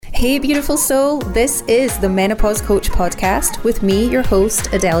Hey beautiful soul, this is the Menopause Coach podcast with me, your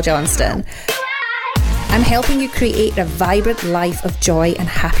host, Adele Johnston. I'm helping you create a vibrant life of joy and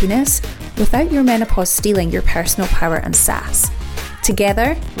happiness without your menopause stealing your personal power and sass.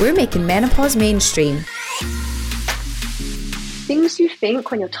 Together, we're making menopause mainstream. Things you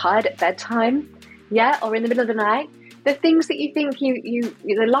think when you're tired at bedtime, or in the middle of the night. The things that you think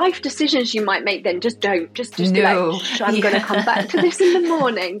the life decisions you might make then, just don't. Just no. Be like, I'm going to come back to this in the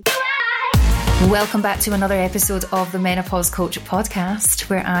morning. Welcome back to another episode of the Menopause Coach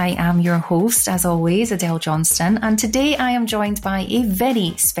podcast, where I am your host, as always, Adele Johnston. And today I am joined by a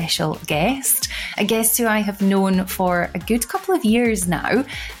very special guest, a guest who I have known for a good couple of years now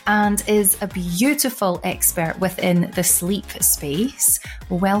and is a beautiful expert within the sleep space.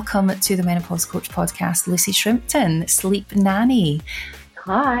 Welcome to the Menopause Coach podcast, Lucy Shrimpton, sleep nanny.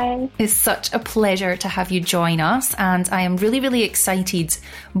 Hi. It's such a pleasure to have you join us, and I am really, really excited,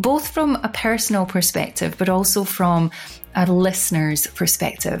 both from a personal perspective, but also from a listener's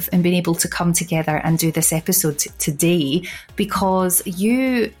perspective, and being able to come together and do this episode today, because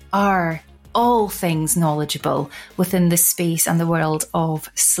you are all things knowledgeable within the space and the world of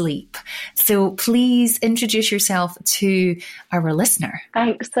sleep. So please introduce yourself to our listener.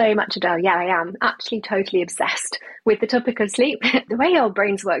 Thanks so much, Adele. Yeah, I am actually totally obsessed with the topic of sleep, the way our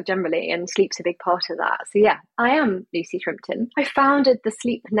brains work generally, and sleep's a big part of that. So yeah, I am Lucy Shrimpton. I founded the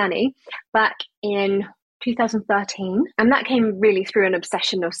Sleep Nanny back in 2013, and that came really through an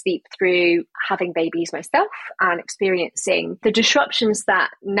obsession of sleep, through having babies myself and experiencing the disruptions that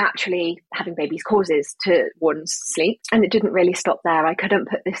naturally having babies causes to one's sleep. And it didn't really stop there. I couldn't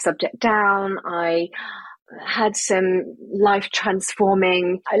put this subject down. I had some life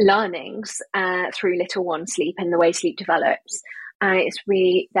transforming learnings through little one sleep and the way sleep develops. And it's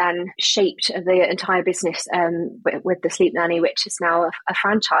really then shaped the entire business with the Sleep Nanny, which is now a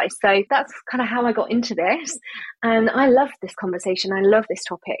franchise. So that's kind of how I got into this. And I love this conversation. I love this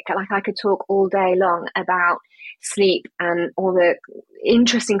topic. Like, I could talk all day long about sleep and all the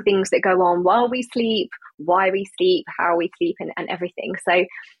interesting things that go on while we sleep, why we sleep, how we sleep, and everything. So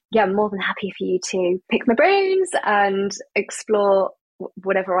yeah, I'm more than happy for you to pick my brains and explore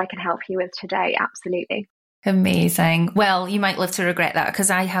whatever I can help you with today. Absolutely. Amazing. Well, you might live to regret that, because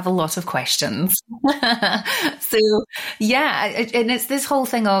I have a lot of questions. So yeah, and it's this whole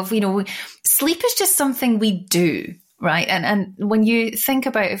thing of, sleep is just something we do, right? And when you think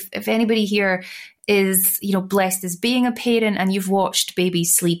about if anybody here is, blessed as being a parent and you've watched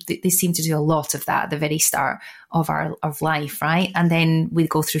babies sleep, they seem to do a lot of that at the very start of life, right? And then we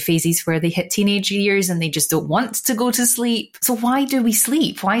go through phases where they hit teenage years and they just don't want to go to sleep. So why do we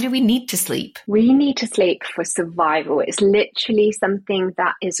sleep? Why do we need to sleep? We need to sleep for survival. It's literally something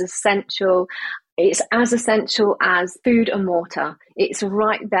that is essential. It's as essential as food and water. It's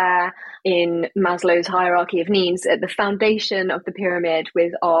right there in Maslow's hierarchy of needs, at the foundation of the pyramid,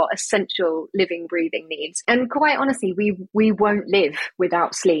 with our essential living, breathing needs. And quite honestly, we won't live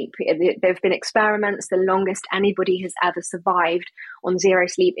without sleep. There have been experiments. The longest anybody has ever survived on zero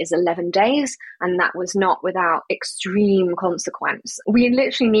sleep is 11 days. And that was not without extreme consequence. We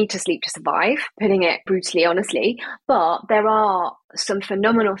literally need to sleep to survive, putting it brutally honestly. But there are some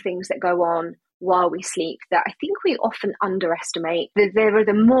phenomenal things that go on while we sleep that I think we often underestimate. There are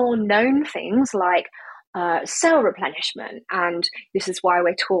the more known things like cell replenishment, and this is why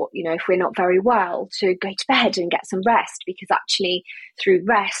we're taught, if we're not very well, to go to bed and get some rest, because actually through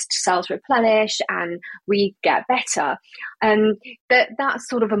rest cells replenish and we get better. And that's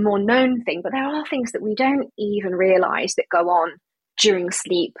sort of a more known thing, but there are things that we don't even realize that go on during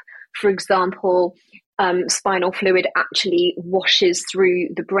sleep. For example, spinal fluid actually washes through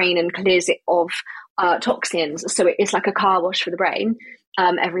the brain and clears it of toxins. So it's like a car wash for the brain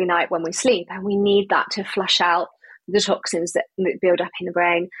every night when we sleep. And we need that to flush out the toxins that build up in the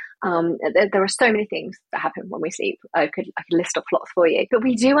brain. There are so many things that happen when we sleep. I could list off lots for you. But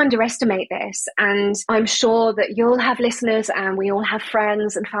we do underestimate this. And I'm sure that you'll have listeners, and we all have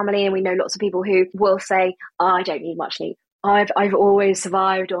friends and family, and we know lots of people who will say, I don't need much sleep. I've always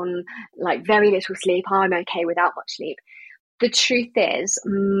survived on very little sleep. I'm okay without much sleep. The truth is,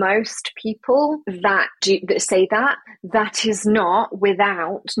 most people that say that is not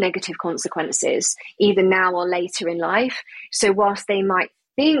without negative consequences, either now or later in life. So whilst they might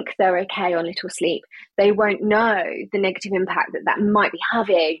think they're okay on little sleep, they won't know the negative impact that might be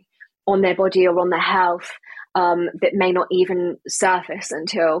having on their body or on their health, that may not even surface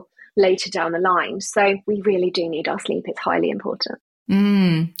until later down the line. So we really do need our sleep. It's highly important.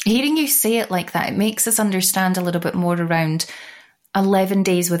 Hearing you say it like that, it makes us understand a little bit more around 11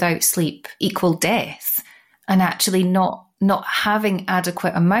 days without sleep equal death, and actually not not having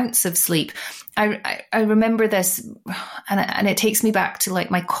adequate amounts of sleep. I remember this, and it takes me back to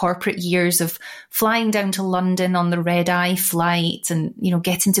like my corporate years of flying down to London on the red eye flight and,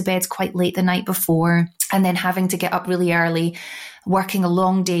 getting to bed quite late the night before and then having to get up really early, working a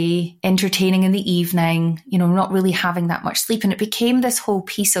long day, entertaining in the evening, not really having that much sleep. And it became this whole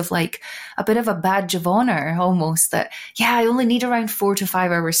piece of like a bit of a badge of honor almost that, I only need around 4 to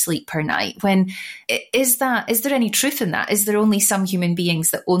 5 hours sleep per night. When is there any truth in that? Is there only some human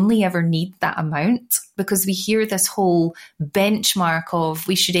beings that only ever need that amount? Because we hear this whole benchmark of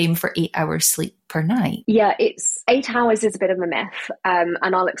we should aim for 8 hours sleep per night. Yeah, it's 8 hours is a bit of a myth, and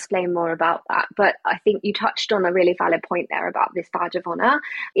I'll explain more about that. But I think you touched on a really valid point there about this badge of honor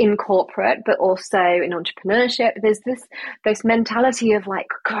in corporate, but also in entrepreneurship. There's this mentality of like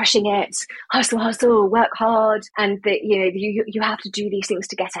crushing it, hustle, work hard, and that you have to do these things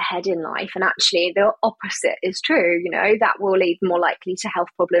to get ahead in life. And actually, the opposite is true. That will lead more likely to health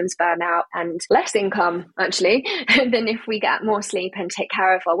problems, burnout, and less income actually than if we get more sleep and take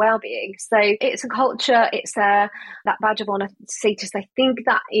care of our well-being. So it's a culture, it's that badge of honor status. I think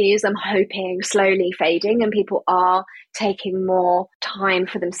that is, I'm hoping, slowly fading, and people are taking more time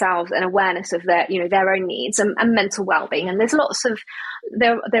for themselves and awareness of their own needs and mental well-being. And there's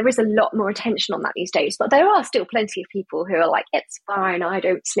there is a lot more attention on that these days, but there are still plenty of people who are like, it's fine, I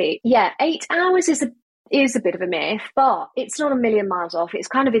don't sleep. 8 hours is a bit of a myth, but it's not a million miles off. It's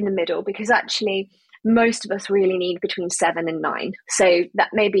kind of in the middle, because actually most of us really need between 7 and 9. So that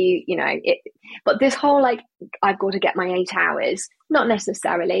may be, but this whole like, I've got to get my 8 hours, not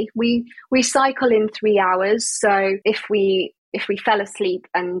necessarily. We cycle in 3 hours. So if we fell asleep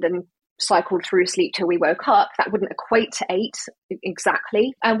and then cycled through sleep till we woke up, that wouldn't equate to 8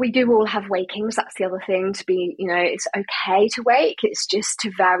 exactly. And we do all have wakings. That's the other thing, to be, it's okay to wake. It's just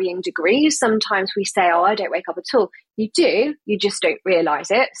to varying degrees. Sometimes we say, oh, I don't wake up at all. You do, you just don't realize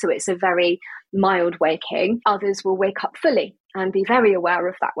it. So it's a very mild waking. Others will wake up fully and be very aware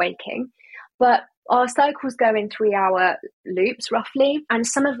of that waking. But our cycles go in 3 hour loops roughly. And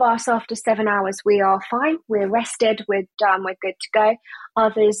some of us, after 7 hours, we are fine. We're rested. We're done. We're good to go.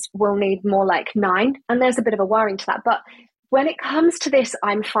 Others will need more like 9. And there's a bit of a wiring to that. But when it comes to this,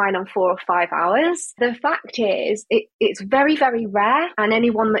 I'm fine on 4 or 5 hours. The fact is, it's very, very rare. And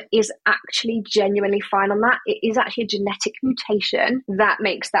anyone that is actually genuinely fine on that, it is actually a genetic mutation that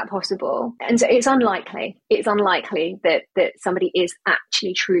makes that possible. And so it's unlikely. It's unlikely that somebody is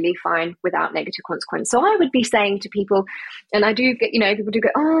actually truly fine without negative consequence. So I would be saying to people, and I do get, people do go,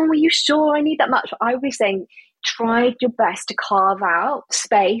 oh, are you sure I need that much? I would be saying, try your best to carve out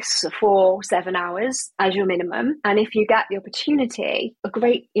space for 7 hours as your minimum. And if you get the opportunity, a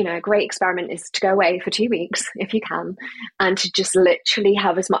great experiment is to go away for 2 weeks if you can, and to just literally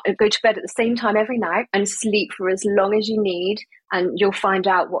have as much, go to bed at the same time every night and sleep for as long as you need. And you'll find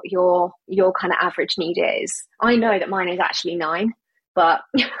out what your kind of average need is. I know that mine is actually 9, but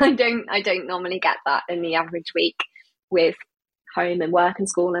I don't normally get that in the average week with home and work and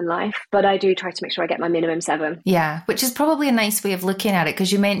school and life, but I do try to make sure I get my minimum 7. Yeah, which is probably a nice way of looking at it,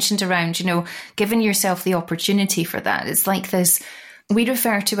 because you mentioned around, giving yourself the opportunity for that. It's like this, we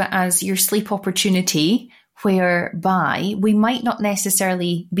refer to it as your sleep opportunity, whereby we might not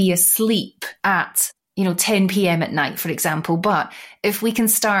necessarily be asleep at 10 p.m. at night, for example. But if we can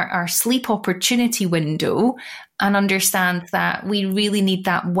start our sleep opportunity window and understand that we really need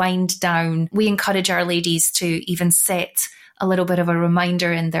that wind down, we encourage our ladies to even set a little bit of a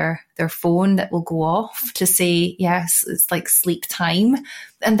reminder in their phone that will go off to say, yes, it's like sleep time.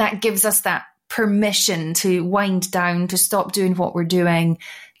 And that gives us that permission to wind down, to stop doing what we're doing,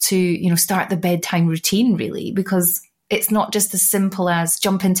 to, start the bedtime routine, really, because it's not just as simple as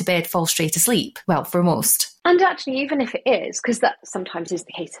jump into bed, fall straight asleep. Well, for most. And actually, even if it is, because that sometimes is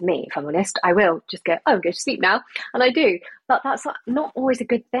the case for me, if I'm honest, I will just go, oh, go to sleep now. And I do. But that's not always a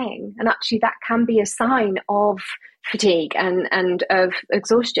good thing. And actually, that can be a sign of fatigue and of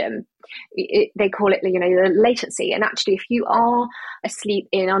exhaustion. They call it, the latency. And actually, if you are asleep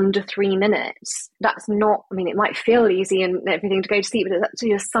in under 3 minutes, that's not, it might feel easy and everything to go to sleep, but it's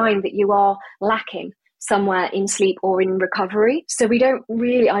actually a sign that you are lacking somewhere in sleep or in recovery. So we don't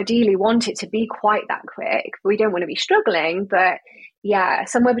really ideally want it to be quite that quick. We don't want to be struggling, but yeah,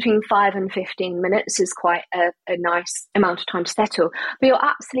 somewhere between 5 and 15 minutes is quite a nice amount of time to settle. But you're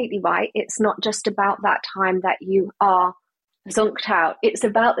absolutely right. It's not just about that time that you are zonked out. It's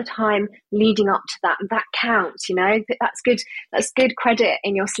about the time leading up to that. And that counts, that's good. That's good credit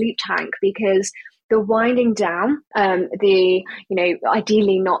in your sleep tank, because the winding down, ideally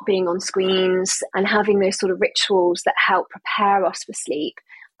not being on screens and having those sort of rituals that help prepare us for sleep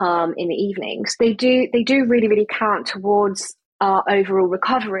in the evenings, they do really, really count towards our overall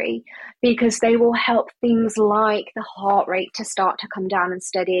recovery, because they will help things like the heart rate to start to come down and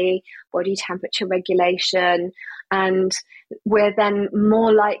steady, body temperature regulation, and we're then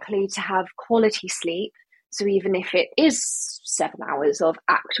more likely to have quality sleep. So even if it is 7 hours of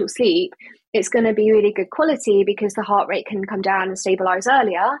actual sleep, it's going to be really good quality because the heart rate can come down and stabilize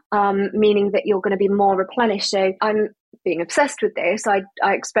earlier, meaning that you're going to be more replenished. So I'm being obsessed with this. I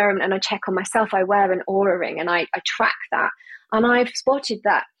experiment and I check on myself. I wear an Oura ring and I track that. And I've spotted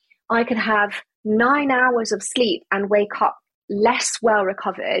that I could have 9 hours of sleep and wake up less well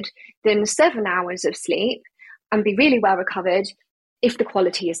recovered than 7 hours of sleep and be really well recovered if the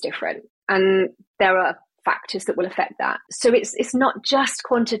quality is different. And there are factors that will affect that. So it's not just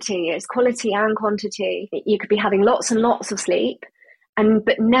quantity, it's quality and quantity. You could be having lots and lots of sleep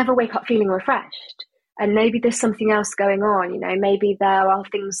but never wake up feeling refreshed. And maybe there's something else going on, maybe there are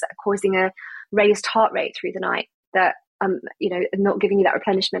things that are causing a raised heart rate through the night that not giving you that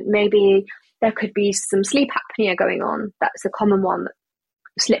replenishment. Maybe there could be some sleep apnea going on. That's a common one that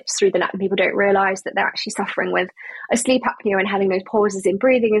slips through the night, and people don't realize that they're actually suffering with a sleep apnea and having those pauses in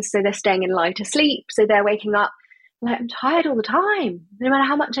breathing, and so they're staying in lighter sleep, so they're waking up like, I'm tired all the time no matter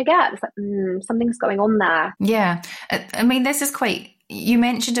how much I get. It's like something's going on there. Yeah, I mean, this is quite, you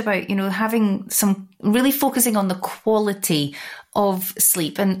mentioned about having some, really focusing on the quality of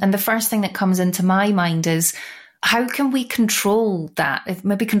sleep, and the first thing that comes into my mind is, how can we control that? If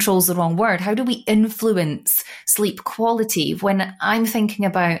maybe control is the wrong word, how do we influence sleep quality? When I'm thinking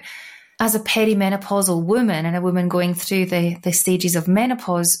about, as a perimenopausal woman and a woman going through the stages of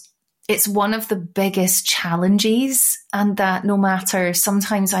menopause, it's one of the biggest challenges, and that no matter,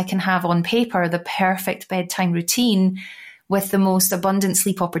 sometimes I can have on paper the perfect bedtime routine with the most abundant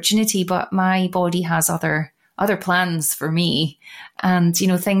sleep opportunity, but my body has other plans for me. And,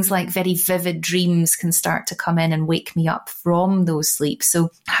 things like very vivid dreams can start to come in and wake me up from those sleeps. So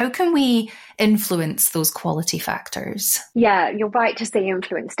how can we influence those quality factors? Yeah, you're right to say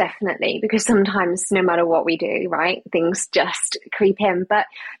influence, definitely, because sometimes no matter what we do, right, things just creep in. But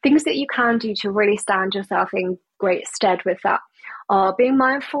things that you can do to really stand yourself in great stead with that are being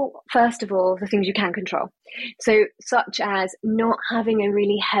mindful, first of all, of the things you can control. So such as not having a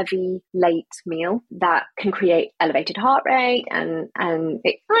really heavy late meal that can create elevated heart rate, and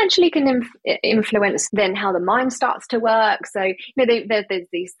it actually can influence then how the mind starts to work. So, there's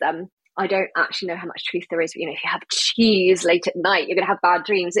these, I don't actually know how much truth there is, but, if you have cheese late at night, you're going to have bad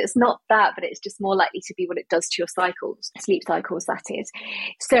dreams. It's not that, but it's just more likely to be what it does to your cycles, sleep cycles, that is.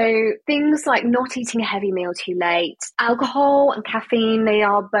 So things like not eating a heavy meal too late, alcohol and caffeine, they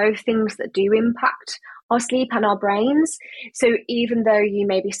are both things that do impact our sleep and our brains. So even though you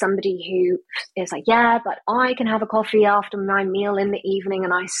may be somebody who is like, yeah, but I can have a coffee after my meal in the evening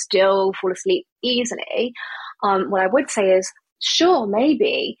and I still fall asleep easily, what I would say is, sure,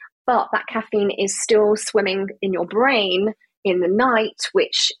 maybe, but that caffeine is still swimming in your brain in the night,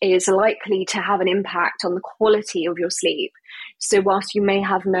 which is likely to have an impact on the quality of your sleep. So whilst you may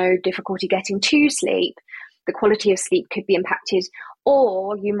have no difficulty getting to sleep, the quality of sleep could be impacted,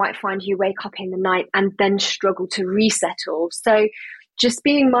 or you might find you wake up in the night and then struggle to resettle. So just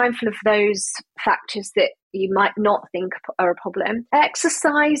being mindful of those factors that you might not think are a problem.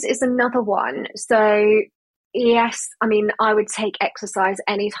 Exercise is another one. So yes, I mean, I would take exercise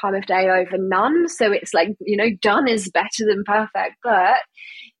any time of day over none. So it's like, done is better than perfect. But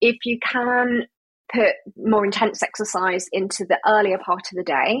if you can put more intense exercise into the earlier part of the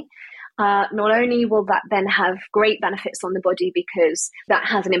day, not only will that then have great benefits on the body, because that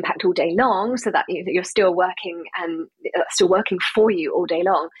has an impact all day long, so that you're still working and still working for you all day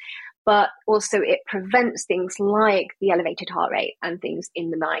long, but also it prevents things like the elevated heart rate and things in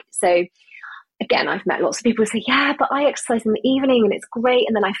the night. So again, I've met lots of people who say, yeah, but I exercise in the evening and it's great,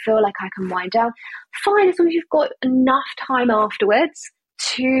 and then I feel like I can wind down. Fine, as long as you've got enough time afterwards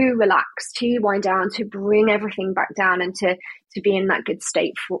to relax, to wind down, to bring everything back down, and to be in that good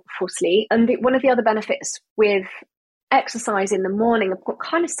state for sleep. And one of the other benefits with exercise in the morning,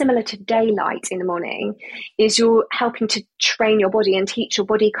 kind of similar to daylight in the morning, is you're helping to train your body and teach your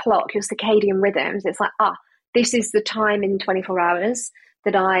body clock, your circadian rhythms. It's like, this is the time in 24 hours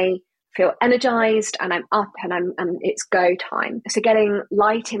that I feel energized and I'm up and it's go time. So getting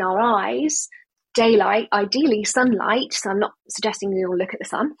light in our eyes, daylight, ideally sunlight. So I'm not suggesting we all look at the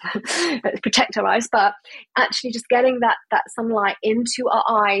sun, protect our eyes, but actually just getting that sunlight into our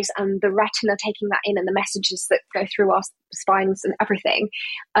eyes and the retina taking that in, and the messages that go through our spines and everything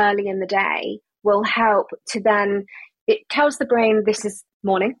early in the day will help to then, it tells the brain this is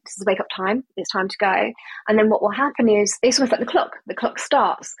morning, this is wake up time, it's time to go. And then what will happen is it's almost like the clock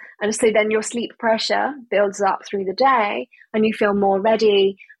starts. And so then your sleep pressure builds up through the day and you feel more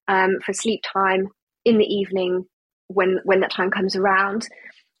ready for sleep time in the evening when that time comes around.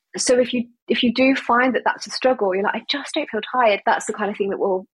 So if you do find that that's a struggle, you're like, I just don't feel tired, that's the kind of thing that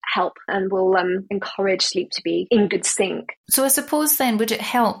will help and will encourage sleep to be in good sync. So I suppose then, would it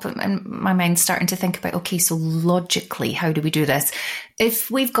help, and my mind's starting to think about, okay, so logically, how do we do this? If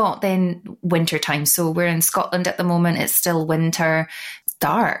we've got then winter time, so we're in Scotland at the moment, it's still winter,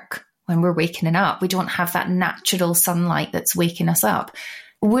 dark when we're waking up, we don't have that natural sunlight that's waking us up.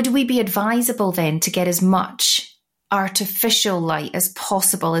 Would we be advisable then to get as much artificial light as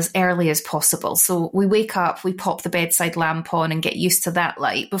possible as early as possible? So we wake up, we pop the bedside lamp on and get used to that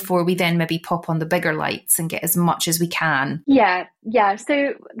light before we then maybe pop on the bigger lights and get as much as we can. Yeah.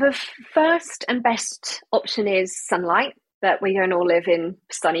 So the first and best option is sunlight, but we don't all live in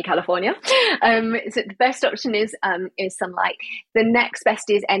sunny California. So the best option is sunlight. The next best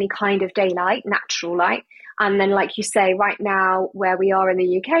is any kind of daylight, natural light. And then, like you say, right now where we are in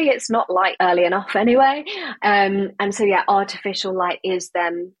the UK, it's not light early enough anyway. And so, yeah, artificial light is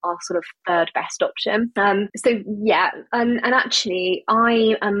then our sort of third best option. And actually,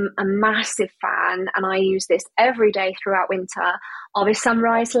 I am a massive fan, and I use this every day throughout winter, of a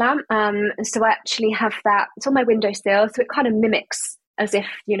sunrise lamp. So I actually have that, it's on my windowsill, so it kind of mimics as if,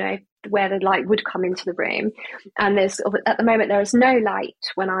 where the light would come into the room. And there's, at the moment, there is no light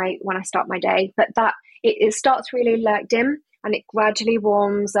when I start my day, but that it starts really like dim and it gradually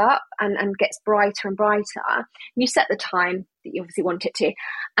warms up and gets brighter and brighter. You set the time that you obviously want it to,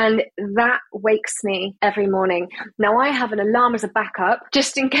 and that wakes me every morning. Now I have an alarm as a backup,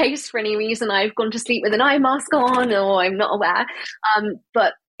 just in case for any reason I've gone to sleep with an eye mask on or I'm not aware.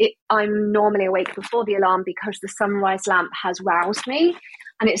 But I'm normally awake before the alarm because the sunrise lamp has roused me,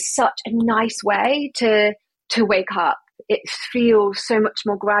 and it's such a nice way to wake up. It feels so much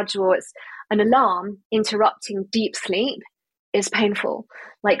more gradual. It's an alarm interrupting deep sleep is painful.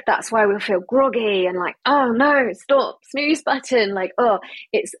 Like, that's why we'll feel groggy and like, oh no, stop, snooze button. Like, oh,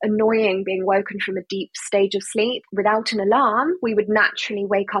 it's annoying being woken from a deep stage of sleep. Without an alarm, we would naturally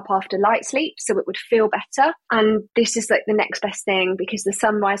wake up after light sleep, so it would feel better. And this is like the next best thing, because the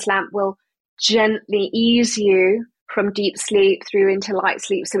sunrise lamp will gently ease you from deep sleep through into light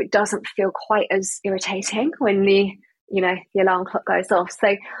sleep, so it doesn't feel quite as irritating when the alarm clock goes off.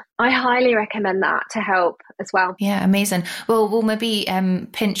 So I highly recommend that to help as well. Yeah, amazing. Well, we'll maybe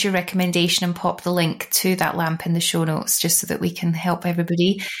pinch your recommendation and pop the link to that lamp in the show notes, just so that we can help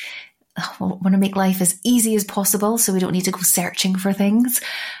everybody. We want to make life as easy as possible, so we don't need to go searching for things.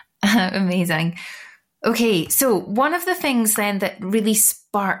 Amazing. Okay, so one of the things then that really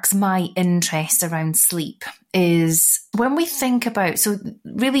sparks my interest around sleep is when we think about, so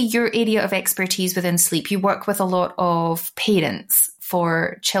really your area of expertise within sleep, you work with a lot of parents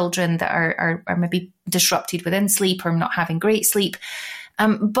for children that are maybe disrupted within sleep or not having great sleep.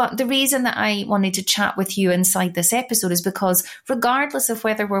 But the reason that I wanted to chat with you inside this episode is because regardless of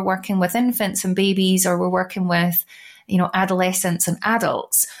whether we're working with infants and babies or we're working with, adolescents and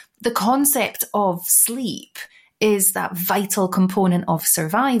adults, the concept of sleep is that vital component of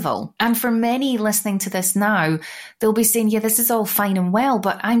survival. And for many listening to this now, they'll be saying, yeah, this is all fine and well,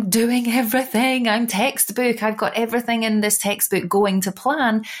 but I'm doing everything. I'm textbook. I've got everything in this textbook going to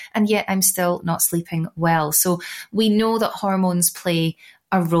plan, and yet I'm still not sleeping well. So we know that hormones play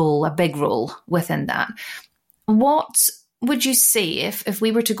a role, a big role within that. What would you say if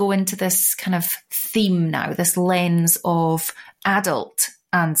we were to go into this kind of theme now, this lens of adult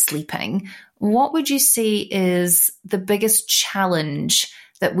and sleeping, what would you say is the biggest challenge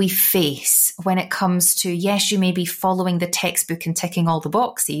that we face when it comes to, yes, you may be following the textbook and ticking all the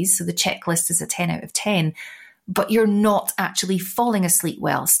boxes, so the checklist is a 10 out of 10, but you're not actually falling asleep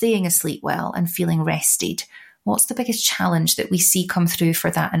well, staying asleep well and feeling rested? What's the biggest challenge that we see come through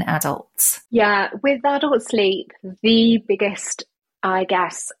for that in adults? Yeah, with adult sleep, the biggest, I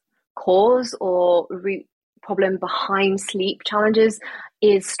guess, cause or root problem behind sleep challenges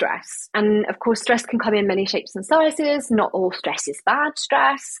is stress. And of course, stress can come in many shapes and sizes. Not all stress is bad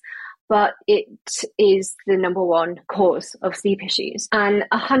stress, but it is the number one cause of sleep issues. And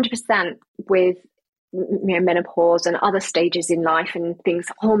 100% with menopause and other stages in life and things,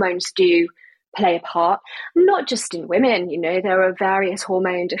 hormones do play a part, not just in women. There are various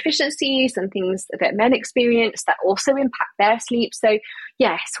hormone deficiencies and things that men experience that also impact their sleep. So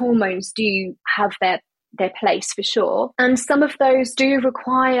yes, hormones do have their place for sure. And some of those do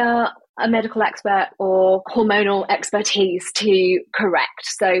require a medical expert or hormonal expertise to correct.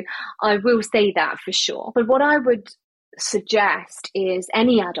 So I will say that for sure. But what I would suggest is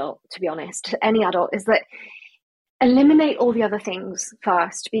any adult, to be honest, any adult, is that eliminate all the other things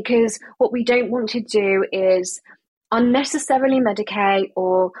first, because what we don't want to do is unnecessarily medicate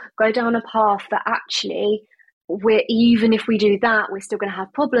or go down a path that actually even if we do that, we're still going to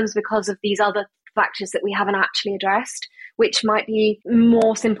have problems because of these other factors that we haven't actually addressed, which might be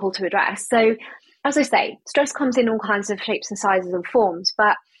more simple to address. So, as I say, stress comes in all kinds of shapes and sizes and forms,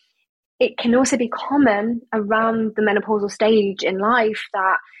 but it can also be common around the menopausal stage in life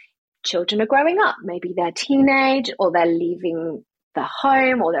that children are growing up. Maybe they're teenage, or they're leaving the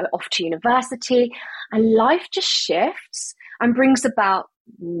home, or they're off to university, and life just shifts and brings about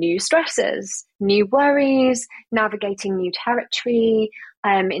new stresses, new worries, navigating new territory,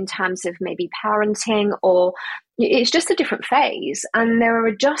 in terms of maybe parenting, or it's just a different phase, and there are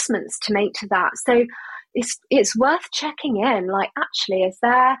adjustments to make to that. So it's worth checking in, like, actually, is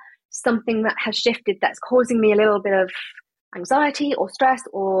there something that has shifted that's causing me a little bit of anxiety or stress,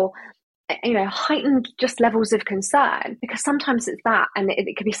 or heightened just levels of concern? Because sometimes it's that, and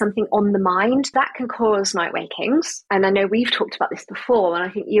it could be something on the mind that can cause night wakings. And I know we've talked about this before, and I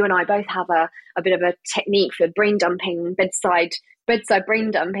think you and I both have a bit of a technique for brain dumping, bedside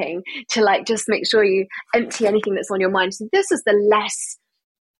brain dumping, to like just make sure you empty anything that's on your mind. So this is the less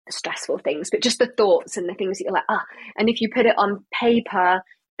stressful things, but just the thoughts and the things that you're like, and if you put it on paper,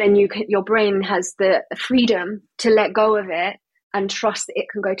 then your brain has the freedom to let go of it and trust that it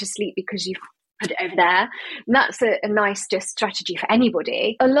can go to sleep because you've put it over there. And that's a nice just strategy for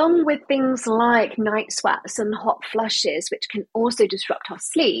anybody, along with things like night sweats and hot flushes, which can also disrupt our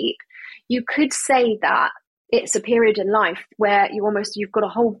sleep. You could say that it's a period in life where you've got a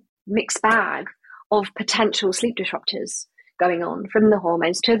whole mixed bag of potential sleep disruptors going on, from the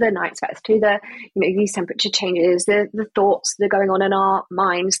hormones to the night sweats to the these temperature changes, the thoughts that are going on in our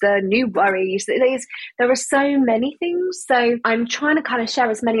minds, the new worries. There are so many things. So I'm trying to kind of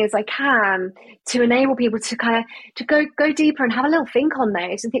share as many as I can to enable people to kind of go deeper and have a little think on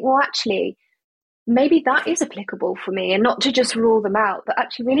those and think, well, actually, maybe that is applicable for me, and not to just rule them out, but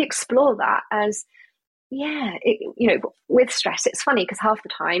actually really explore that as, with stress. It's funny because half the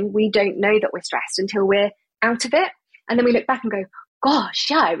time we don't know that we're stressed until we're out of it. And then we look back and go, gosh,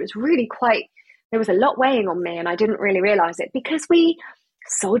 yeah, it was really there was a lot weighing on me and I didn't really realize it, because we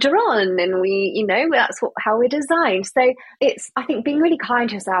soldier on and we, that's how we're designed. So it's, I think, being really kind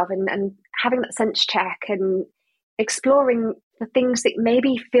to yourself and having that sense check and exploring the things that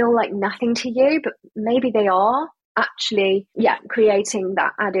maybe feel like nothing to you, but maybe they are actually, creating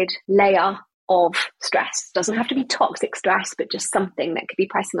that added layer of stress. Doesn't have to be toxic stress, but just something that could be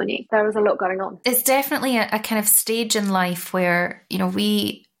pressing on you. There is a lot going on. It's definitely a kind of stage in life where,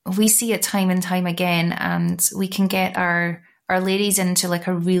 we see it time and time again, and we can get our ladies into like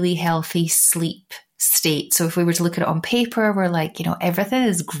a really healthy sleep state. So if we were to look at it on paper, we're like, everything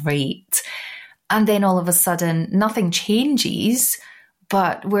is great. And then all of a sudden nothing changes,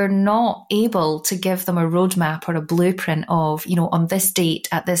 but we're not able to give them a roadmap or a blueprint of, on this date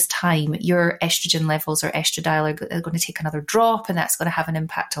at this time, your estrogen levels or estradiol are going to take another drop, and that's going to have an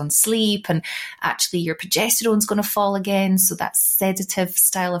impact on sleep. And actually your progesterone is going to fall again. So that sedative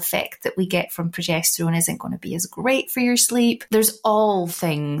style effect that we get from progesterone isn't going to be as great for your sleep. There's all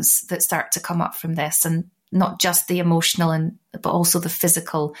things that start to come up from this, and not just the emotional but also the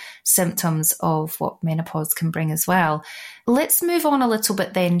physical symptoms of what menopause can bring as well. Let's move on a little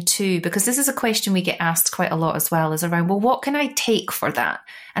bit then too, because this is a question we get asked quite a lot as well, is around, well, what can I take for that?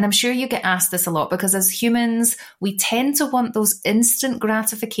 And I'm sure you get asked this a lot, because as humans, we tend to want those instant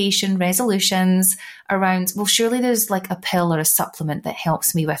gratification resolutions around, well, surely there's like a pill or a supplement that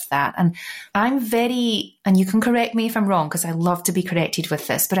helps me with that. And I'm very, and you can correct me if I'm wrong, because I love to be corrected with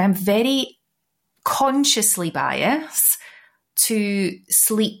this, but I'm very consciously biased to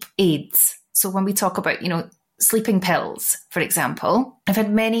sleep aids. So when we talk about, sleeping pills, for example, I've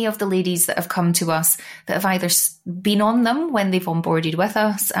had many of the ladies that have come to us that have either been on them when they've onboarded with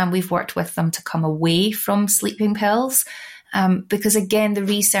us, and we've worked with them to come away from sleeping pills. Because again, the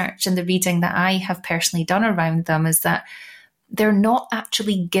research and the reading that I have personally done around them is that they're not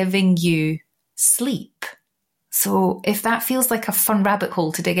actually giving you sleep. So if that feels like a fun rabbit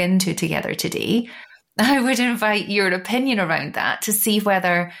hole to dig into together today, I would invite your opinion around that to see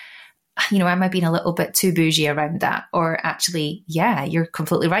whether, am I being a little bit too bougie around that? Or actually, you're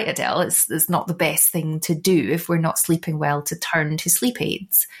completely right, Adele. It's not the best thing to do if we're not sleeping well to turn to sleep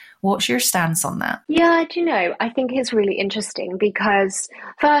aids. What's your stance on that? Yeah, I think it's really interesting because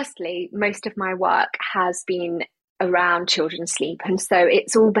firstly, most of my work has been around children's sleep. And so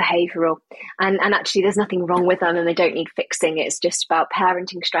it's all behavioral. And actually, there's nothing wrong with them and they don't need fixing. It's just about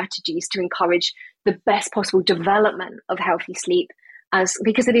parenting strategies to encourage the best possible development of healthy sleep,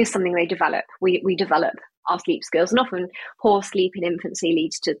 because it is something they develop. We develop our sleep skills, and often poor sleep in infancy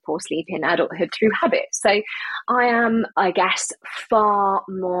leads to poor sleep in adulthood through habit. So I am, I guess, far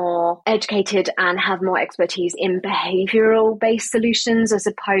more educated and have more expertise in behavioral based solutions as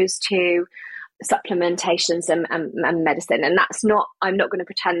opposed to supplementations and medicine. And I'm not going to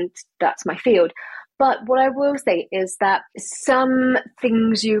pretend that's my field. But what I will say is that some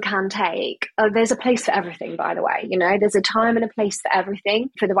things you can take, there's a place for everything, by the way, there's a time and a place for everything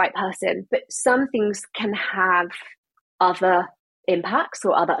for the right person, but some things can have other impacts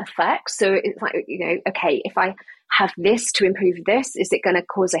or other effects. So it's like, okay, if I have this to improve this, is it going to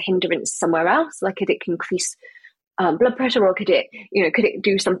cause a hindrance somewhere else? Like, could it increase blood pressure, or could it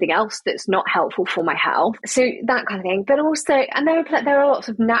do something else that's not helpful for my health? So that kind of thing. But also, and there are lots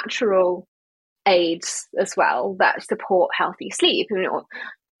of natural aids as well that support healthy sleep.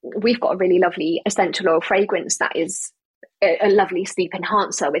 We've got a really lovely essential oil fragrance that is a lovely sleep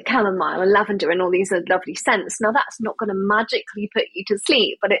enhancer with chamomile and lavender and all these lovely scents. Now, that's not going to magically put you to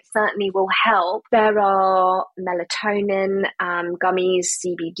sleep, but it certainly will help. There are melatonin gummies,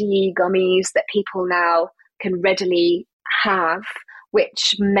 CBD gummies that people now can readily have,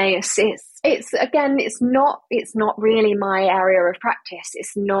 which may assist. It's not really my area of practice.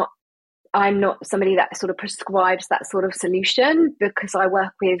 I'm not somebody that sort of prescribes that sort of solution, because I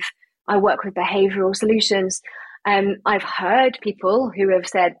work with behavioral solutions. I've heard people who have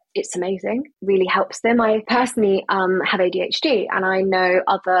said it's amazing, really helps them. I personally have ADHD, and I know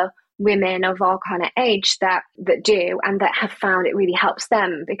other women of our kind of age that do, and that have found it really helps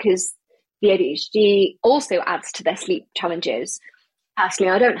them, because the ADHD also adds to their sleep challenges.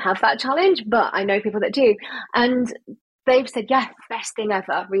 Personally, I don't have that challenge, but I know people that do. And they've said, yeah, best thing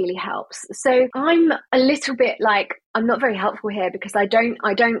ever, really helps. So I'm a little bit like, I'm not very helpful here, because I don't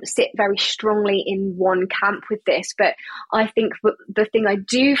sit very strongly in one camp with this. But I think the thing I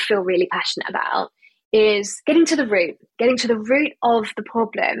do feel really passionate about is getting to the root of the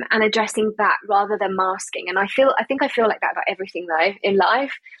problem and addressing that rather than masking. And I think I feel like that about everything though in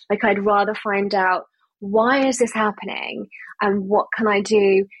life. Like, I'd rather find out, why is this happening and what can I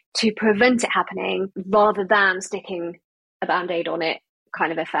do to prevent it happening, rather than sticking a band-aid on it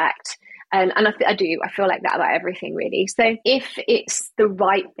kind of effect. And I feel like that about everything, really. So if it's the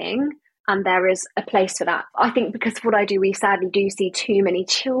right thing and there is a place for that, I think, because what I do, we sadly do see too many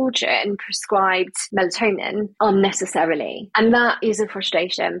children prescribed melatonin unnecessarily. And that is a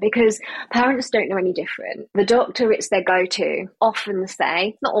frustration, because parents don't know any different. The doctor, it's their go-to, often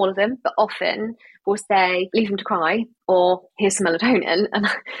say, not all of them, but often will say, leave them to cry, or here's some melatonin.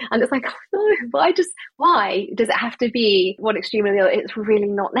 And it's like, oh, no, why does it have to be one extreme or the other? It's really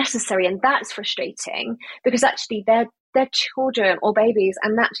not necessary. And that's frustrating, because actually they're children or babies,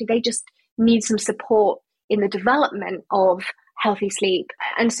 and actually they just need some support in the development of healthy sleep.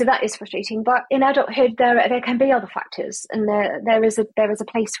 And so that is frustrating. But in adulthood, there can be other factors, and there is a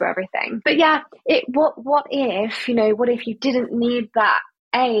place for everything. But yeah, what if you didn't need that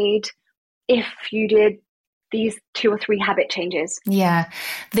aid if you did these 2 or 3 habit changes? Yeah,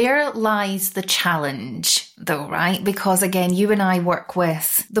 there lies the challenge though, right? Because again, you and I work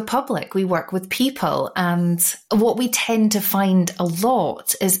with the public, we work with people, and what we tend to find a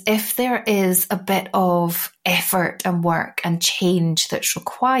lot is, if there is a bit of effort and work and change that's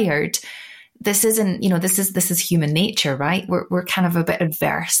required, this isn't, this is human nature, right? We're kind of a bit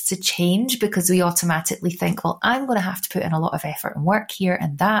adverse to change, because we automatically think, well, I'm going to have to put in a lot of effort and work here,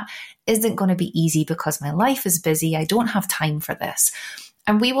 and that isn't going to be easy because my life is busy. I don't have time for this.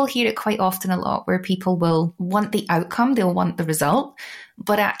 And we will hear it quite often a lot, where people will want the outcome, they'll want the result,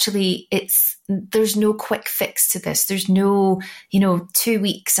 but actually there's no quick fix to this. There's no, 2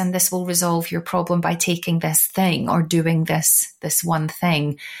 weeks and this will resolve your problem by taking this thing or doing this one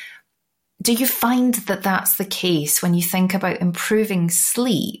thing. Do you find that that's the case when you think about improving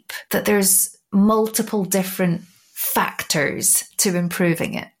sleep, that there's multiple different factors to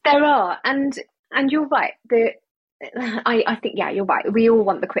improving it? There are, and you're right. I think, yeah, you're right. We all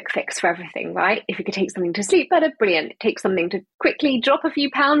want the quick fix for everything, right? If we could take something to sleep better, brilliant. Take something to quickly drop a few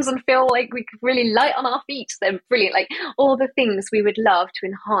pounds and feel like we could really light on our feet, then brilliant. Like, all the things we would love to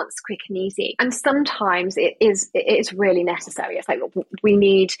enhance quick and easy. And sometimes it is really necessary. It's like,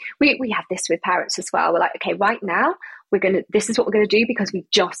 we have this with parents as well. We're like, okay, right now this is what we're going to do, because we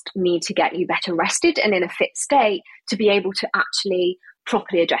just need to get you better rested and in a fit state to be able to actually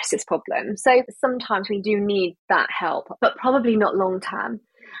properly address this problem. So sometimes we do need that help, but probably not long term.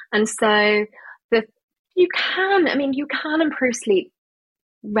 And so You can, I mean, you can improve sleep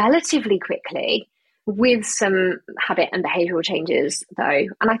relatively quickly with some habit and behavioral changes though.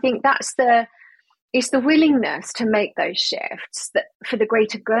 And I think it's the willingness to make those shifts that for the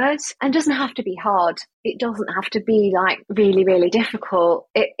greater good, and doesn't have to be hard. It doesn't have to be like really, really difficult.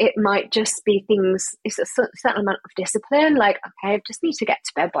 It might just be things, it's a certain amount of discipline. Like, okay, I just need to get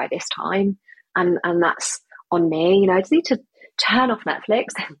to bed by this time. And that's on me. You know, I just need to turn off Netflix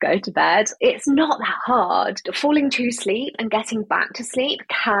and go to bed. It's not that hard. Falling to sleep and getting back to sleep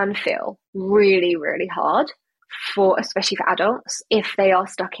can feel really, really hard, especially for adults, if they are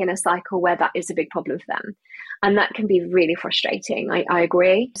stuck in a cycle where that is a big problem for them. And that can be really frustrating. I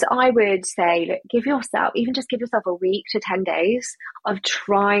agree. So I would say, look, give yourself a week to 10 days of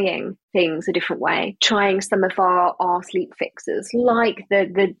trying things a different way, trying some of our sleep fixes, like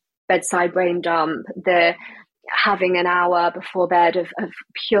the bedside brain dump, the having an hour before bed of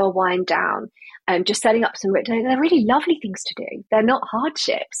pure wind down, and just setting up some, they're really lovely things to do. They're not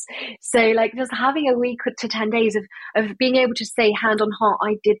hardships. So like just having a week to 10 days of being able to say hand on heart,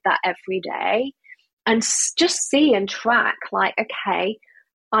 I did that every day, and just see and track like, okay,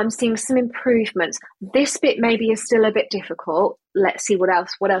 I'm seeing some improvements. This bit maybe is still a bit difficult. Let's see what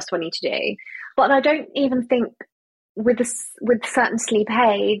else do I need to do. But I don't even think with certain sleep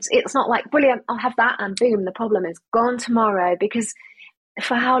aids, it's not like, brilliant, I'll have that and boom, the problem is gone tomorrow, because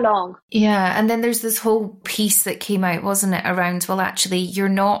for how long? Yeah. And then there's this whole piece that came out, wasn't it, around, well, actually, you're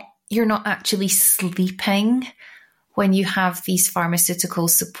not actually sleeping when you have these pharmaceutical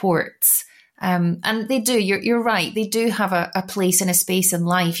supports. And they do, you're right, they do have a place and a space in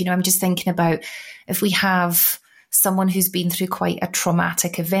life. You know, I'm just thinking about if we have someone who's been through quite a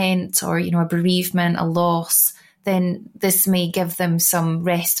traumatic event, or, you know, a bereavement, a loss, then this may give them some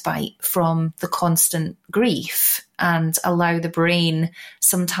respite from the constant grief and allow the brain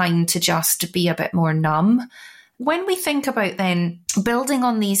some time to just be a bit more numb. When we think about then building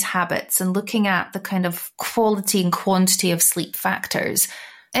on these habits and looking at the kind of quality and quantity of sleep factors,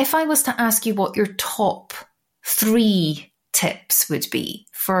 if I was to ask you what your top 3 tips would be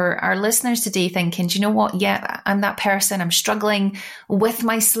for our listeners today, thinking, do you know what? Yeah, I'm that person. I'm struggling with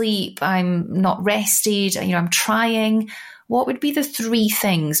my sleep. I'm not rested. You know, I'm trying. What would be the 3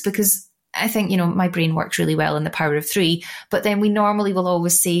 things? Because I think, you know, my brain works really well in the power of 3, but then we normally will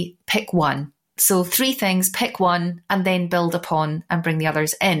always say, pick one. So 3 things, pick one, and then build upon and bring the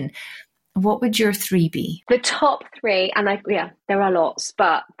others in. What would your 3 be? The top 3, and there are lots,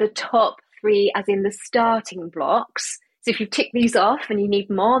 but the top 3 as in the starting blocks. So if you tick these off and you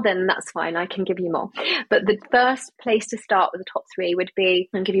need more, then that's fine. I can give you more. But the first place to start with the top 3 would be,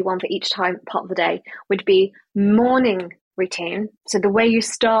 and give you one for each time part of the day, would be morning routine. So the way you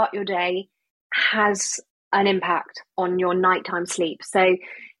start your day has an impact on your nighttime sleep. So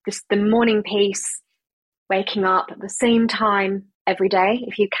the morning piece, waking up at the same time every day,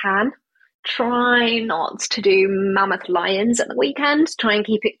 if you can. Try not to do mammoth lions at the weekend. Try and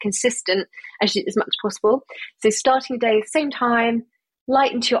keep it consistent as much as possible. So starting the day at the same time,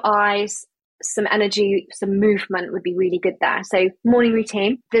 light into your eyes, some energy, some movement would be really good there. So morning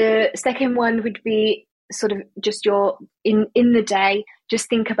routine. The second one would be sort of just your in the day, just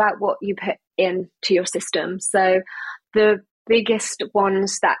think about what you put into your system. So the biggest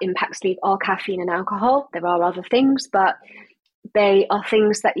ones that impact sleep are caffeine and alcohol. There are other things, but they are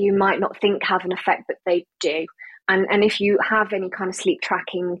things that you might not think have an effect, but they do. And if you have any kind of sleep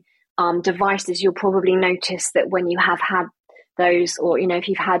tracking devices, you'll probably notice that when you have had those, or, you know, if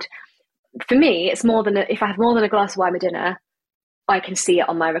you've had, for me, it's more than, if I have more than a glass of wine with dinner, I can see it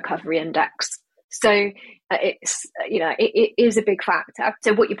on my recovery index. So it's, you know, it is a big factor.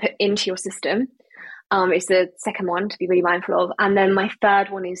 So what you put into your system is the second one to be really mindful of. And then my third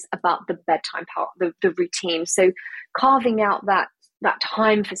one is about the bedtime part, the routine. So carving out that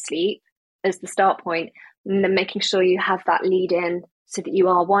time for sleep as the start point, and then making sure you have that lead in so that you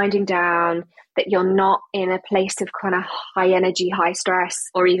are winding down, that you're not in a place of kind of high energy, high stress,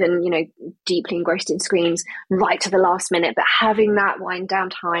 or even, you know, deeply engrossed in screens right to the last minute, but having that wind down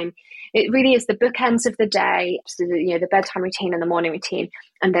time. It really is the bookends of the day. So, you know, the bedtime routine and the morning routine,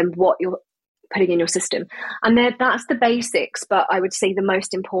 and then what you're putting in your system. And that's the basics, but I would say the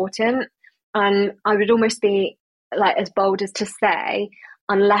most important. And I would almost be like as bold as to say,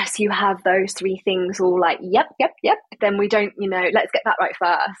 unless you have those 3 things all like, yep, then we don't, you know, let's get that right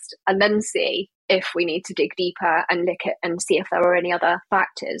first and then see if we need to dig deeper and look at and see if there are any other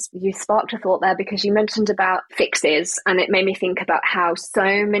factors. You sparked a thought there because you mentioned about fixes, and it made me think about how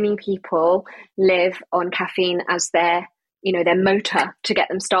so many people live on caffeine as their, you know, their motor to get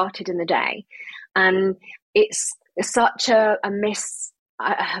them started in the day. And it's such a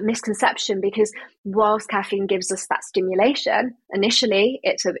a misconception, because whilst caffeine gives us that stimulation initially,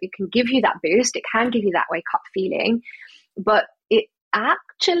 it can give you that boost, it can give you that wake up feeling, but it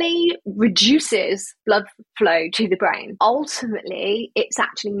actually reduces blood flow to the brain. Ultimately, it's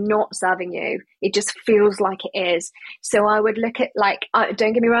actually not serving you. It just feels like it is. So I would look at, like,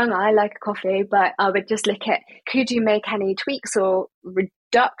 don't get me wrong, I like coffee, but I would just look at, could you make any tweaks or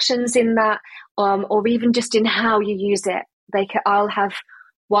reductions in that, or even just in how you use it? I'll have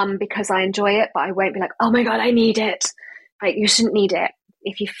one because I enjoy it, but I won't be like, oh my God, I need it. Like, you shouldn't need it.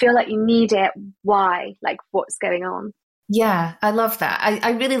 If you feel like you need it, why? Like, what's going on? Yeah, I love that.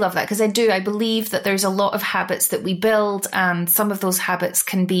 I really love that, because I believe that there's a lot of habits that we build, and some of those habits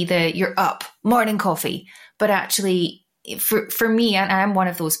can be you're up, morning coffee. But actually, for me, and I'm one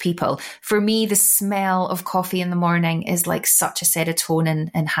of those people, for me, the smell of coffee in the morning is like such a serotonin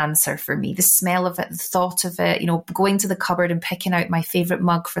enhancer for me. The smell of it, the thought of it, going to the cupboard and picking out my favorite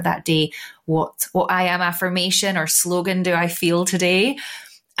mug for that day. What I am affirmation or slogan do I feel today?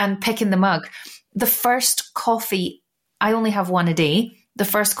 And picking the mug. The first coffee, I only have one a day. The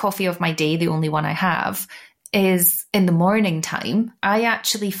first coffee of my day, the only one I have, is in the morning time. I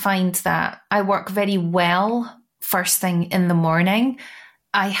actually find that I work very well first thing in the morning.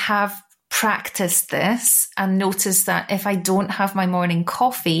 I have practiced this and noticed that if I don't have my morning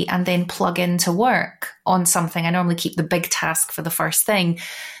coffee and then plug into work on something, I normally keep the big task for the first thing,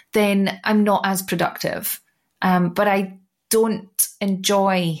 then I'm not as productive. But I don't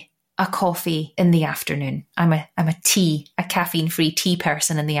enjoy a coffee in the afternoon. I'm a caffeine-free tea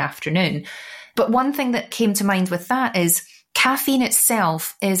person in the afternoon. But one thing that came to mind with that is caffeine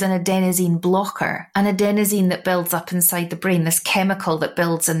itself is an adenosine blocker, an adenosine that builds up inside the brain, this chemical that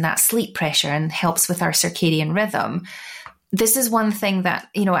builds in that sleep pressure and helps with our circadian rhythm. This is one thing that,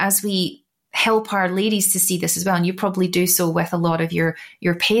 as we help our ladies to see this as well, and you probably do so with a lot of your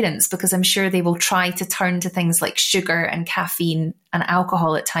parents, because I'm sure they will try to turn to things like sugar and caffeine and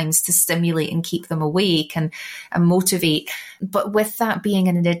alcohol at times to stimulate and keep them awake and motivate. But with that being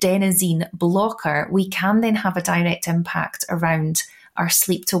an adenosine blocker, we can then have a direct impact around our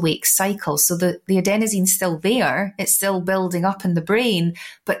sleep to wake cycle. So the adenosine's still there, it's still building up in the brain,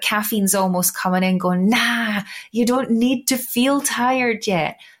 but caffeine's almost coming in going, nah, you don't need to feel tired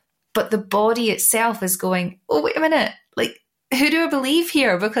yet. But the body itself is going, oh, wait a minute, like, who do I believe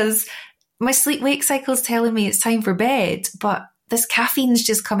here? Because my sleep-wake cycle is telling me it's time for bed, but this caffeine's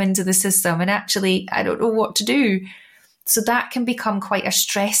just come into the system and actually I don't know what to do. So that can become quite a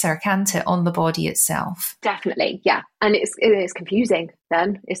stressor, can't it, on the body itself? Definitely, yeah. And it's confusing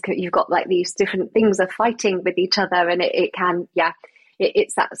then. You've got like these different things are fighting with each other, and it can, yeah.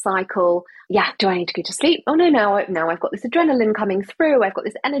 It's that cycle. Yeah, do I need to go to sleep? Oh, no, now I've got this adrenaline coming through. I've got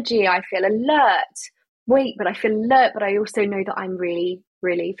this energy. I feel alert. Wait, but I feel alert, but I also know that I'm really,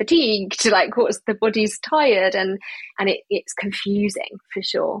 really fatigued. Like, the body's tired, and it's confusing for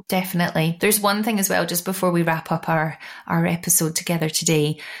sure. Definitely. There's one thing as well, just before we wrap up our episode together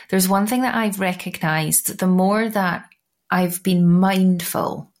today, there's one thing that I've recognized. The more that I've been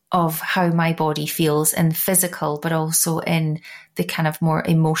mindful of how my body feels in physical, but also in the kind of more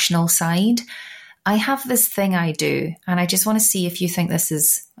emotional side, I have this thing I do, and I just want to see if you think this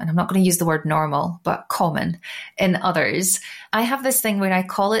is, and I'm not going to use the word normal, but common in others. I have this thing where I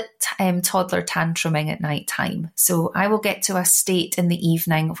call it toddler tantruming at night time. So I will get to a state in the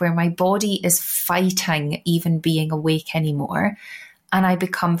evening where my body is fighting even being awake anymore, and I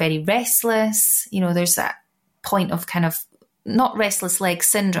become very restless. There's that point of kind of not restless leg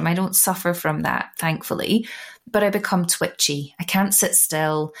syndrome. I don't suffer from that, thankfully, but I become twitchy. I can't sit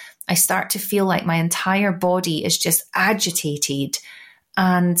still. I start to feel like my entire body is just agitated.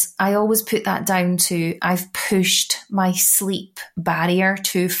 And I always put that down to I've pushed my sleep barrier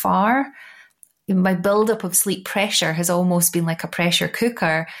too far. My buildup of sleep pressure has almost been like a pressure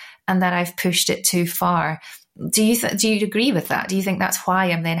cooker, and that I've pushed it too far. Do you agree with that? Do you think that's why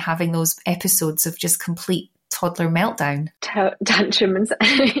I'm then having those episodes of just complete toddler meltdown? Tantrums.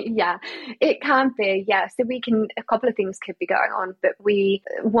 Yeah, it can be. Yeah, so a couple of things could be going on, but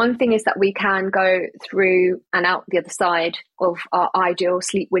one thing is that we can go through and out the other side of our ideal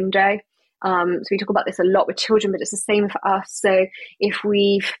sleep window. So we talk about this a lot with children, but it's the same for us. So if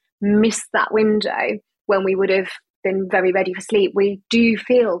we've missed that window when we would have been very ready for sleep, we do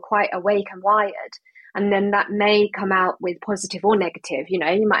feel quite awake and wired. And then that may come out with positive or negative. You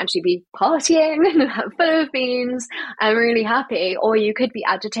might actually be partying and full of beans and really happy, or you could be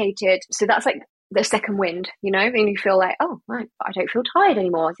agitated. So that's like the second wind, and you feel like, oh, right, but I don't feel tired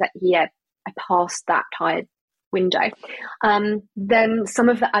anymore. It's like, yeah, I passed that tired window. Then some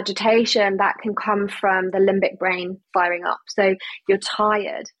of the agitation that can come from the limbic brain firing up. So you're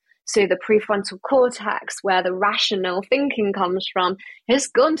tired. So the prefrontal cortex, where the rational thinking comes from, has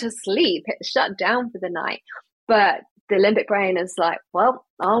gone to sleep. It's shut down for the night. But the limbic brain is like, well,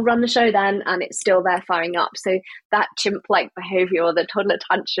 I'll run the show then, and it's still there firing up. So that chimp-like behavior, or the toddler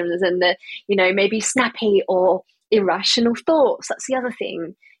tantrums, and the, maybe snappy or irrational thoughts. That's the other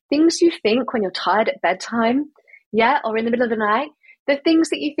thing. Things you think when you're tired at bedtime, or in the middle of the night. The things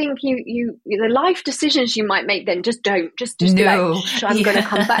that you think the life decisions you might make, then just don't. Just no. Like, I'm going to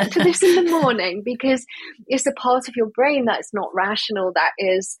come back to this in the morning, because it's a part of your brain that's not rational, that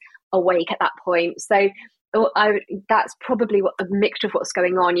is awake at that point. So that's probably a mixture of what's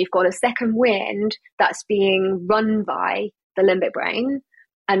going on. You've got a second wind that's being run by the limbic brain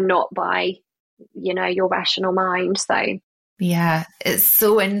and not by, your rational mind. So yeah, it's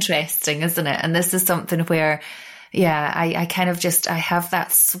so interesting, isn't it? And this is something where, I kind of I have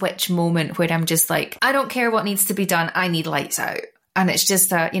that switch moment where I'm just like, I don't care what needs to be done. I need lights out. And it's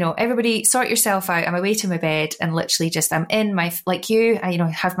just that, everybody sort yourself out. I'm away to my bed, and literally just, I'm in my, like you, I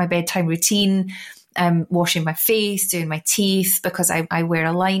have my bedtime routine. Washing my face, doing my teeth, because I wear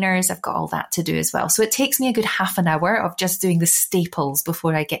aligners. I've got all that to do as well. So it takes me a good half an hour of just doing the staples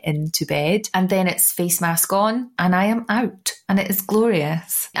before I get into bed. And then it's face mask on and I am out, and it is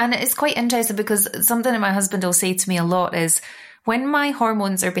glorious. And it's quite interesting, because something that my husband will say to me a lot is, when my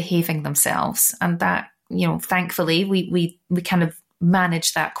hormones are behaving themselves, and that, thankfully we kind of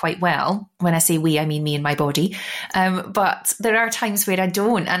manage that quite well. When I say we, I mean me and my body. But there are times where I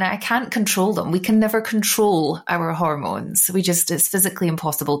don't, and I can't control them. We can never control our hormones. It's physically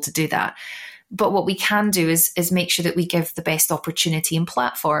impossible to do that. But what we can do is make sure that we give the best opportunity and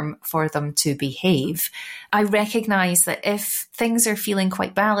platform for them to behave. I recognize that if things are feeling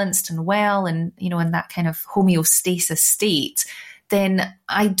quite balanced and well, and, in that kind of homeostasis state, then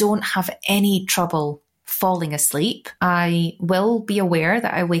I don't have any trouble falling asleep. I will be aware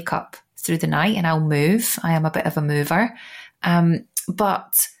that I wake up through the night and I'll move. I am a bit of a mover.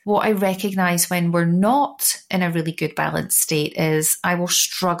 But what I recognize when we're not in a really good balanced state is I will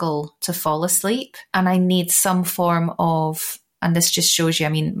struggle to fall asleep, and I need some form of, and this just shows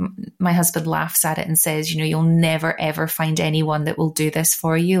you, my husband laughs at it and says, you'll never ever find anyone that will do this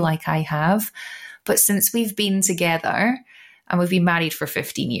for you like I have. But since we've been together, and we've been married for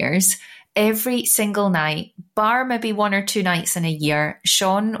 15 years, every single night, bar maybe 1 or 2 nights in a year,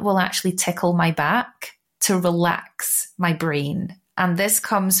 Sean will actually tickle my back to relax my brain. And this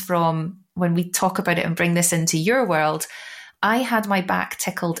comes from, when we talk about it and bring this into your world, I had my back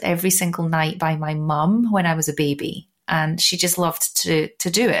tickled every single night by my mum when I was a baby, and she just loved to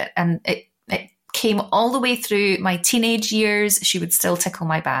do it. And it came all the way through my teenage years. She would still tickle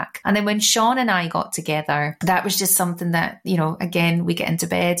my back. And then when Sean and I got together, that was just something that, again, we get into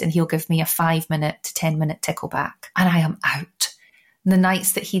bed and he'll give me a 5-minute to 10-minute tickle back, and I am out. The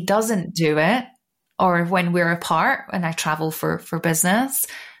nights that he doesn't do it, or when we're apart and I travel for business,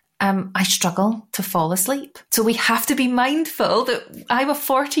 I struggle to fall asleep. So we have to be mindful that I'm a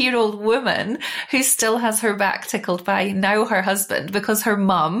 40-year-old woman who still has her back tickled by now her husband, because her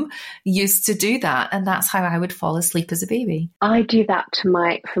mum used to do that. And that's how I would fall asleep as a baby. I do that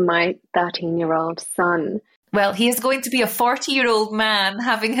for my 13-year-old son. Well, he is going to be a 40-year-old man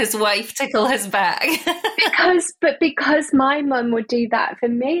having his wife tickle his back. because my mum would do that for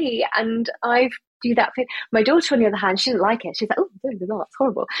me, and I've do that for my daughter. On the other hand, she didn't like it. She's like, "Oh, don't do that, it's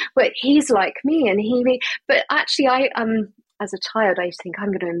horrible." But he's like me, and but actually, I as a child, I used to think, I'm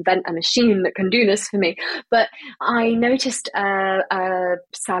going to invent a machine that can do this for me. But I noticed a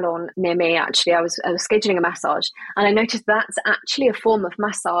salon near me. Actually, I was scheduling a massage, and I noticed that's actually a form of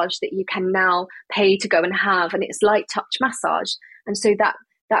massage that you can now pay to go and have, and it's light touch massage, and so that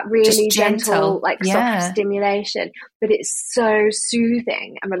really gentle, like soft stimulation, but it's so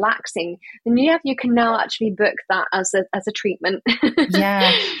soothing and relaxing. And you can now actually book that as a treatment.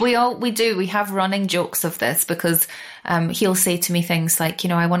 Yeah, we do. We have running jokes of this, because he'll say to me things like,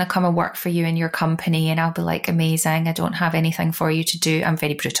 I want to come and work for you in your company, and I'll be like, amazing. I don't have anything for you to do. I'm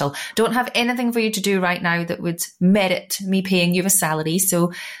very brutal. Don't have anything for you to do right now that would merit me paying you a salary.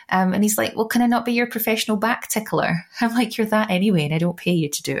 So, and he's like, well, can I not be your professional back tickler? I'm like, you're that anyway, and I don't pay you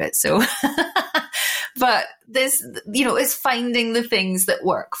to do it. So, but this, is finding the things that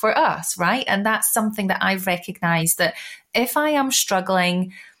work for us, right? And that's something that I've recognized, that if I am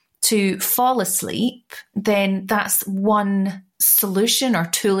struggling to fall asleep, then that's one solution or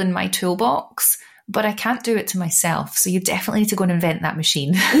tool in my toolbox, but I can't do it to myself. So you definitely need to go and invent that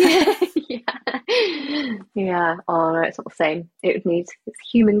machine. Yeah. Yeah. Oh no, it's not the same. It's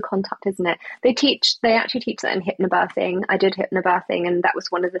human contact, isn't it? They actually teach that in hypnobirthing. I did hypnobirthing, and that was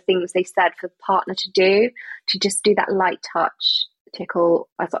one of the things they said for the partner to do, to just do that light touch tickle,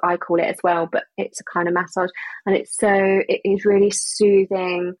 as I call it as well, but it's a kind of massage, and it is really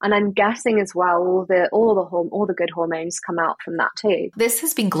soothing. And I'm guessing as well, all the good hormones come out from that too. This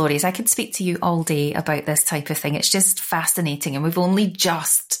has been glorious. I could speak to you all day about this type of thing. It's just fascinating, and we've only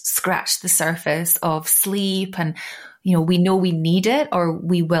just scratched the surface of sleep, and we know we need it or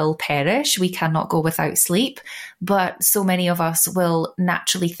we will perish. We cannot go without sleep. But so many of us will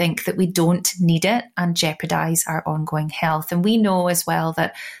naturally think that we don't need it and jeopardize our ongoing health. And we know as well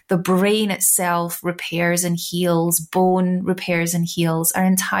that the brain itself repairs and heals, bone repairs and heals, our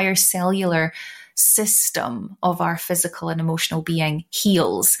entire cellular system of our physical and emotional being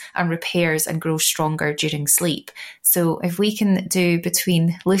heals and repairs and grows stronger during sleep. So if we can do,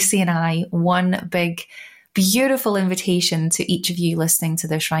 between Lucy and I, one big beautiful invitation to each of you listening to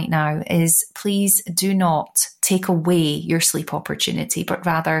this right now is, please do not take away your sleep opportunity, but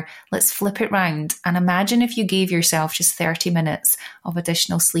rather let's flip it round and imagine if you gave yourself just 30 minutes of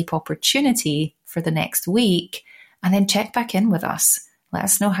additional sleep opportunity for the next week, and then check back in with us. Let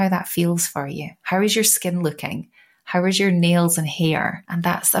us know how that feels for you. How is your skin looking? How is your nails and hair? And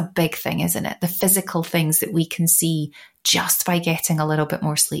that's a big thing, isn't it? The physical things that we can see just by getting a little bit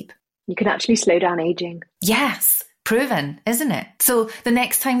more sleep. You can actually slow down aging. Yes, proven, isn't it? So the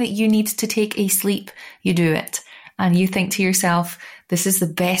next time that you need to take a sleep, you do it. And you think to yourself, this is the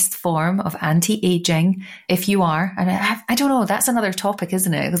best form of anti-aging if you are. And I don't know, that's another topic,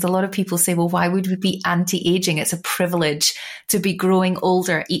 isn't it? Because a lot of people say, well, why would we be anti-aging? It's a privilege to be growing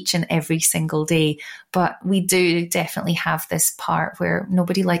older each and every single day. But we do definitely have this part where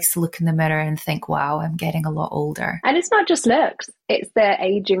nobody likes to look in the mirror and think, wow, I'm getting a lot older. And it's not just looks, it's the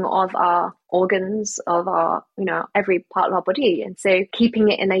aging of our organs, of our, every part of our body. And so keeping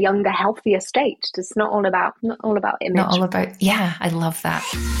it in a younger, healthier state. It's not all about image. Not all about, yeah, I love that.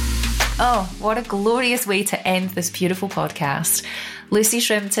 Oh, what a glorious way to end this beautiful podcast. Lucy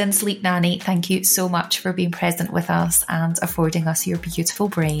Shrimpton, Sleep Nanny, thank you so much for being present with us and affording us your beautiful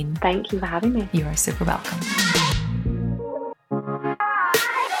brain. Thank you for having me. You are super welcome.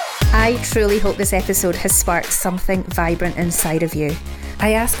 I truly hope this episode has sparked something vibrant inside of you.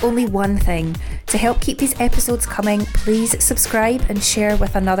 I ask only one thing. To help keep these episodes coming, please subscribe and share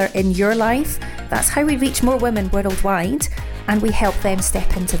with another in your life. That's how we reach more women worldwide, and we help them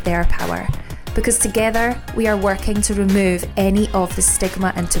step into their power. Because together we are working to remove any of the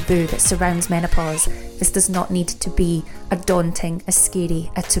stigma and taboo that surrounds menopause. This does not need to be a daunting, a scary,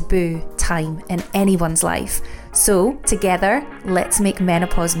 a taboo time in anyone's life. So together, let's make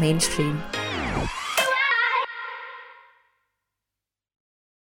menopause mainstream.